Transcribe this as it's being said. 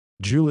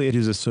Juliet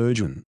is a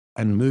surgeon,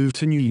 and moved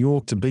to New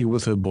York to be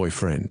with her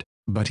boyfriend,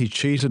 but he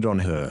cheated on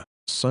her,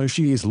 so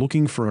she is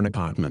looking for an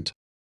apartment.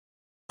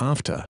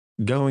 After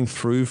going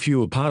through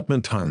few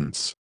apartment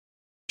hunts,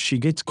 she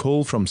gets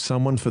call from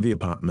someone for the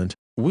apartment,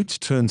 which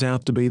turns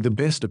out to be the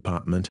best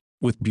apartment,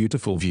 with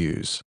beautiful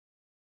views.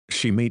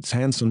 She meets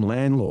handsome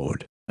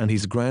landlord, and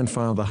his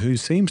grandfather who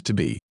seems to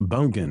be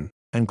bogan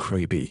and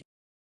creepy.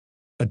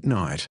 At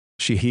night,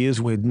 she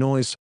hears weird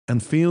noise,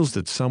 and feels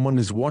that someone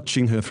is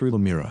watching her through the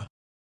mirror.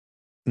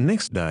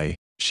 Next day,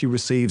 she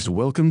receives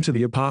welcome to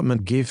the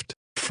apartment gift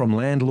from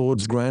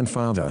landlord's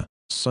grandfather,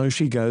 so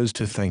she goes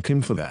to thank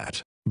him for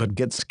that, but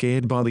gets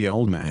scared by the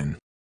old man.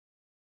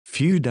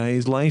 Few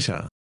days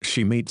later,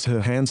 she meets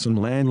her handsome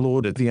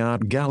landlord at the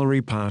art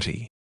gallery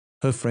party.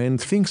 Her friend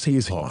thinks he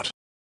is hot.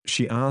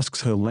 She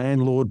asks her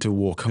landlord to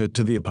walk her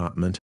to the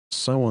apartment,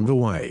 so on the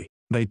way,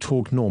 they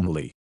talk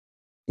normally.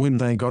 When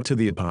they got to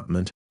the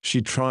apartment,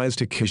 she tries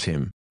to kiss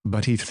him,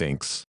 but he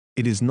thinks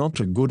it is not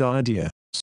a good idea,